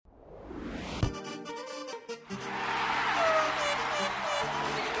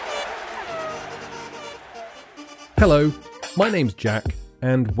Hello, my name's Jack,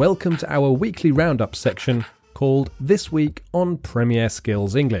 and welcome to our weekly roundup section called This Week on Premier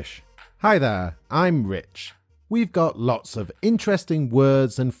Skills English. Hi there, I'm Rich. We've got lots of interesting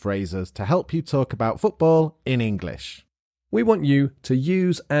words and phrases to help you talk about football in English. We want you to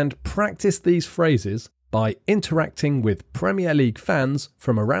use and practice these phrases by interacting with Premier League fans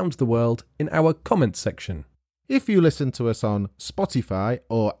from around the world in our comments section. If you listen to us on Spotify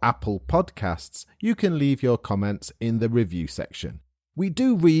or Apple Podcasts, you can leave your comments in the review section. We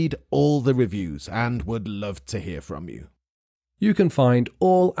do read all the reviews and would love to hear from you. You can find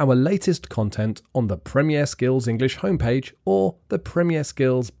all our latest content on the Premier Skills English homepage or the Premier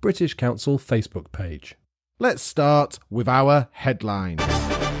Skills British Council Facebook page. Let's start with our headlines.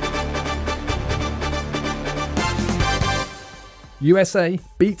 USA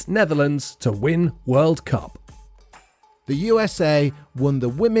beat Netherlands to win World Cup. The USA won the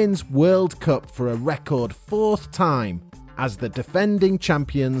Women's World Cup for a record fourth time as the defending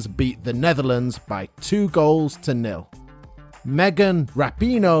champions beat the Netherlands by 2-0. Megan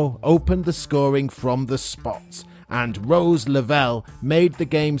Rapinoe opened the scoring from the spot, and Rose Lavelle made the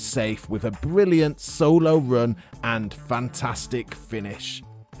game safe with a brilliant solo run and fantastic finish.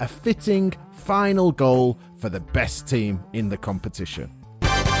 A fitting final goal for the best team in the competition.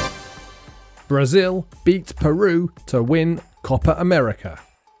 Brazil beat Peru to win Copa America.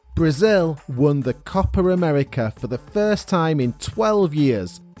 Brazil won the Copa America for the first time in 12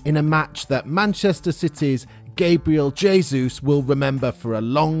 years in a match that Manchester City's Gabriel Jesus will remember for a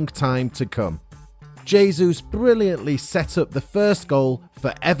long time to come. Jesus brilliantly set up the first goal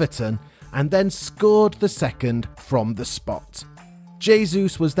for Everton and then scored the second from the spot.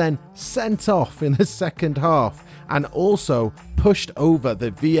 Jesus was then sent off in the second half and also pushed over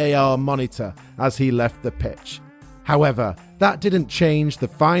the VAR monitor as he left the pitch. However, that didn't change the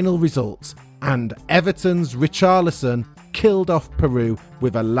final result, and Everton's Richarlison killed off Peru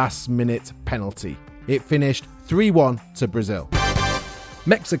with a last-minute penalty. It finished 3-1 to Brazil.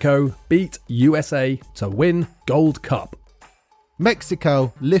 Mexico beat USA to win Gold Cup.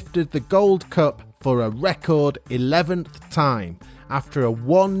 Mexico lifted the Gold Cup for a record 11th time after a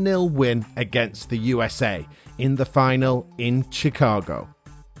 1-0 win against the USA in the final in Chicago.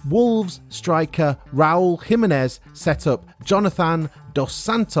 Wolves striker Raul Jimenez set up Jonathan Dos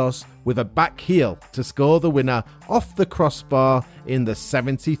Santos with a back heel to score the winner off the crossbar in the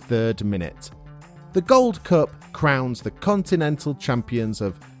 73rd minute. The Gold Cup crowns the continental champions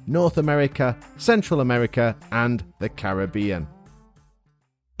of North America, Central America and the Caribbean.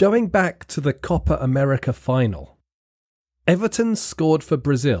 Going back to the Copa America final, Everton scored for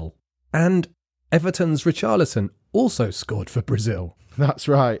Brazil and Everton's Richarlison also scored for Brazil. That's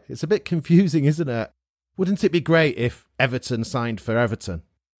right. It's a bit confusing, isn't it? Wouldn't it be great if Everton signed for Everton?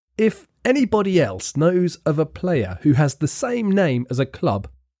 If anybody else knows of a player who has the same name as a club,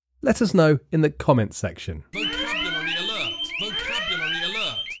 let us know in the comments section. Vocabulary alert! Vocabulary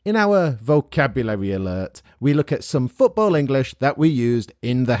alert! In our vocabulary alert, we look at some football English that we used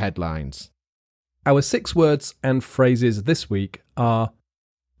in the headlines. Our 6 words and phrases this week are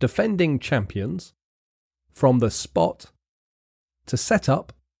defending champions, from the spot, to set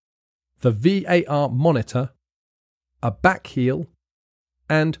up, the VAR monitor, a back heel,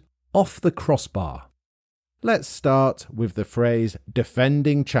 and off the crossbar. Let's start with the phrase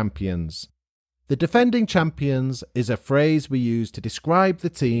defending champions. The defending champions is a phrase we use to describe the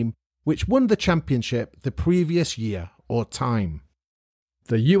team which won the championship the previous year or time.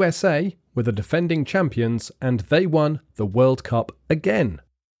 The USA were the defending champions and they won the World Cup again.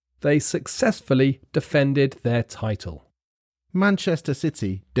 They successfully defended their title. Manchester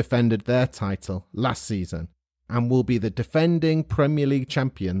City defended their title last season and will be the defending Premier League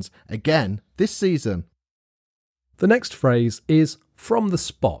champions again this season. The next phrase is from the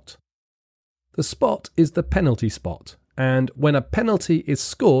spot. The spot is the penalty spot, and when a penalty is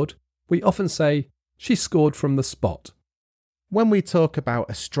scored, we often say, she scored from the spot. When we talk about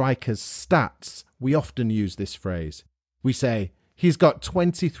a striker's stats, we often use this phrase. We say, he's got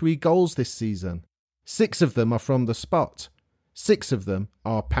 23 goals this season. 6 of them are from the spot. 6 of them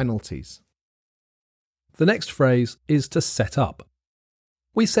are penalties. The next phrase is to set up.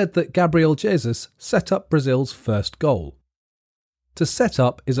 We said that Gabriel Jesus set up Brazil's first goal. To set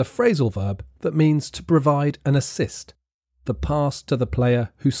up is a phrasal verb that means to provide an assist, the pass to the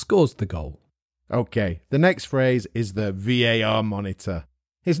player who scores the goal. Okay, the next phrase is the VAR monitor.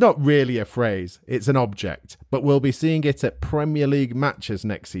 It's not really a phrase, it's an object, but we'll be seeing it at Premier League matches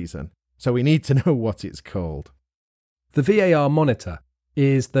next season, so we need to know what it's called. The VAR monitor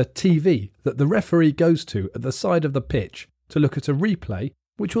is the TV that the referee goes to at the side of the pitch to look at a replay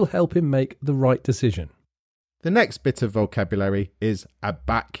which will help him make the right decision. The next bit of vocabulary is a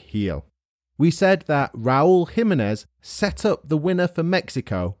back heel. We said that Raul Jimenez set up the winner for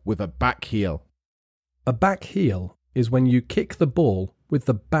Mexico with a back heel. A back heel is when you kick the ball with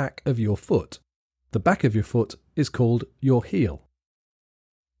the back of your foot. The back of your foot is called your heel.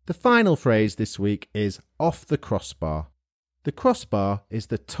 The final phrase this week is off the crossbar. The crossbar is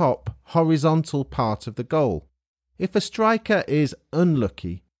the top horizontal part of the goal. If a striker is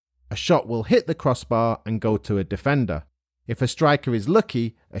unlucky, a shot will hit the crossbar and go to a defender. If a striker is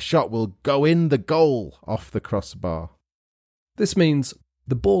lucky, a shot will go in the goal off the crossbar. This means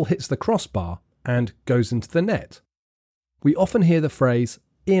the ball hits the crossbar and goes into the net. We often hear the phrase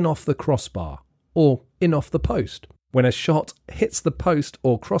in off the crossbar or in off the post when a shot hits the post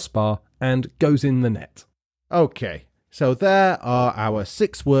or crossbar and goes in the net. Okay, so there are our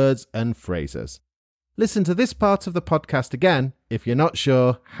 6 words and phrases. Listen to this part of the podcast again if you're not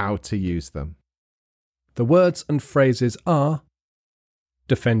sure how to use them. The words and phrases are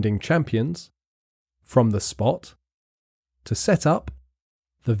defending champions, from the spot, to set up,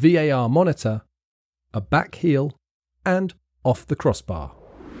 the VAR monitor, a back heel, and off the crossbar.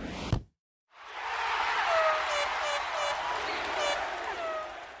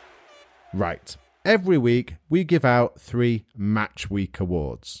 Right, every week we give out 3 Match Week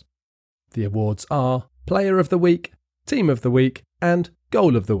awards. The awards are Player of the Week, Team of the Week, and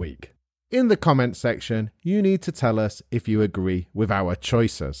Goal of the Week. In the comments section, you need to tell us if you agree with our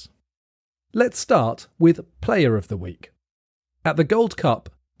choices. Let's start with Player of the Week. At the Gold Cup,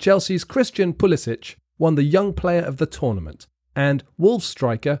 Chelsea's Christian Pulisic won the Young Player of the Tournament, and Wolves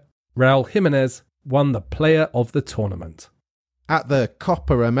striker Raul Jimenez won the Player of the Tournament. At the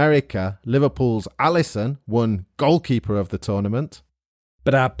Copa America, Liverpool's Alisson won Goalkeeper of the Tournament.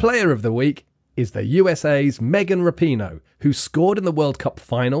 But our Player of the Week is the USA's Megan Rapinoe, who scored in the World Cup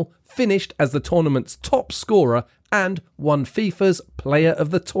final, finished as the tournament's top scorer, and won FIFA's Player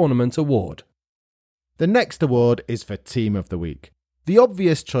of the Tournament award. The next award is for Team of the Week. The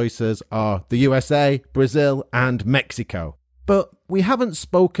obvious choices are the USA, Brazil, and Mexico. But we haven't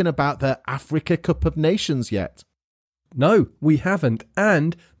spoken about the Africa Cup of Nations yet. No, we haven't,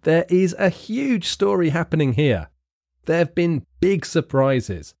 and there is a huge story happening here. There have been big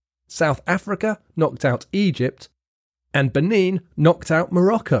surprises. South Africa knocked out Egypt, and Benin knocked out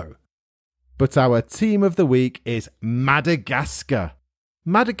Morocco. But our Team of the Week is Madagascar.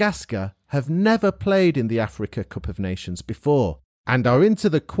 Madagascar have never played in the Africa Cup of Nations before and are into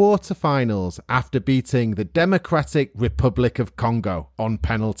the quarter-finals after beating the Democratic Republic of Congo on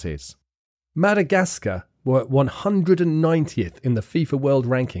penalties. Madagascar were 190th in the FIFA World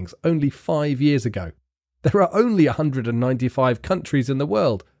Rankings only 5 years ago. There are only 195 countries in the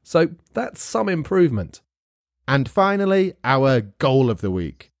world, so that's some improvement. And finally, our Goal of the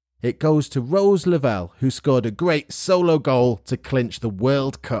Week. It goes to Rose Lavelle, who scored a great solo goal to clinch the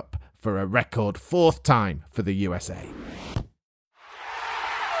World Cup for a record 4th time for the USA.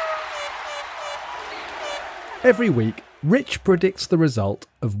 Every week, Rich predicts the result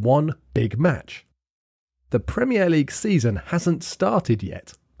of one big match. The Premier League season hasn't started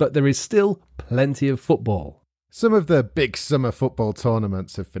yet, but there is still plenty of football. Some of the big summer football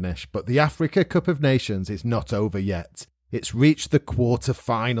tournaments have finished, but the Africa Cup of Nations is not over yet. It's reached the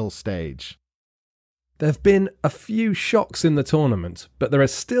quarter-final stage. There have been a few shocks in the tournament, but there are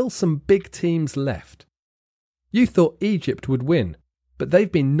still some big teams left. You thought Egypt would win, but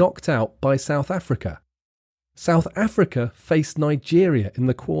they've been knocked out by South Africa. South Africa faced Nigeria in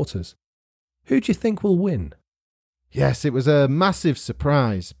the quarters. Who do you think will win? Yes, it was a massive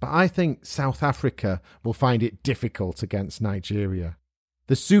surprise, but I think South Africa will find it difficult against Nigeria.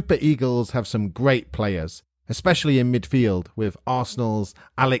 The Super Eagles have some great players, especially in midfield with Arsenal's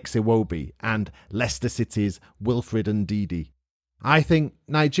Alex Iwobi and Leicester City's Wilfred Ndidi. I think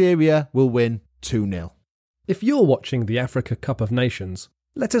Nigeria will win 2-0. If you're watching the Africa Cup of Nations,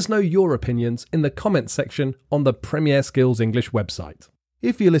 let us know your opinions in the comments section on the Premier Skills English website.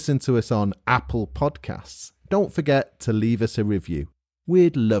 If you listen to us on Apple Podcasts, don't forget to leave us a review.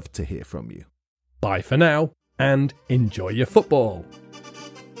 We'd love to hear from you. Bye for now, and enjoy your football.